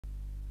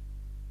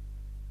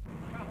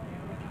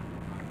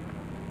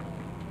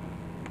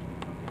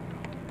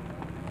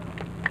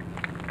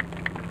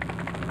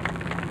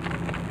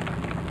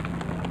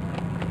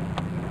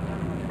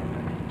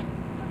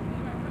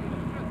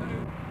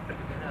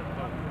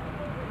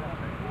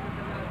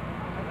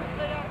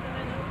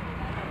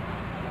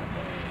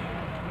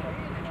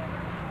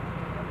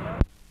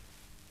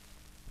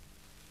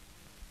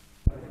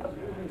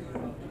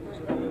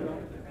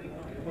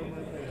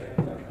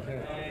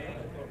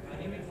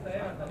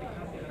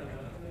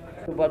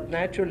What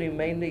naturally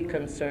mainly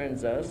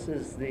concerns us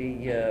is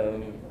the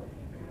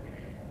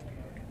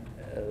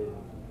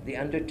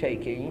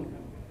undertaking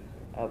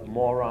of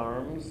more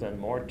arms and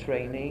more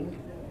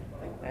training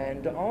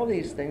and all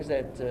these things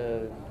that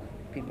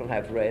people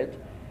have read,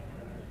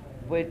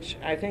 which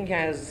I think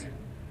has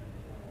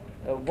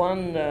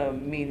one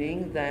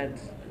meaning that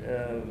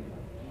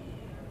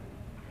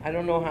I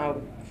don't know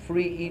how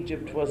free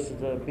Egypt was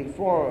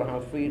before, or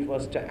how free it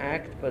was to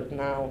act, but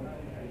now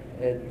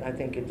I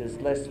think it is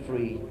less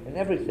free in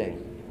everything.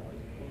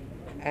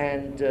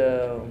 And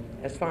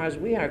as far as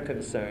we are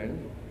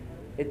concerned,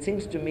 it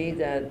seems to me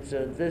that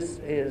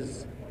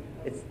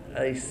it's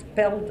a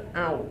spelled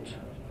out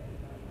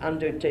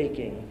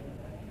undertaking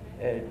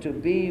to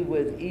be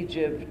with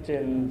Egypt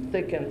in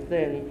thick and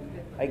thin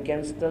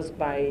against us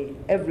by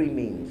every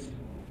means.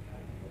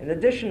 In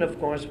addition, of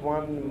course,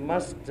 one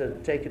must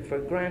take it for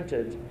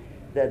granted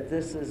that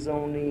this is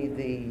only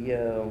the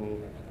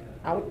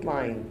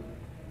outline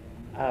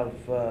of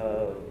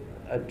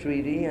a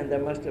treaty, and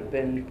there must have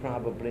been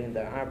probably, and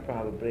there are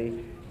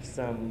probably,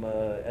 some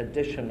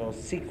additional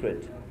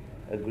secret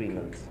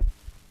agreements.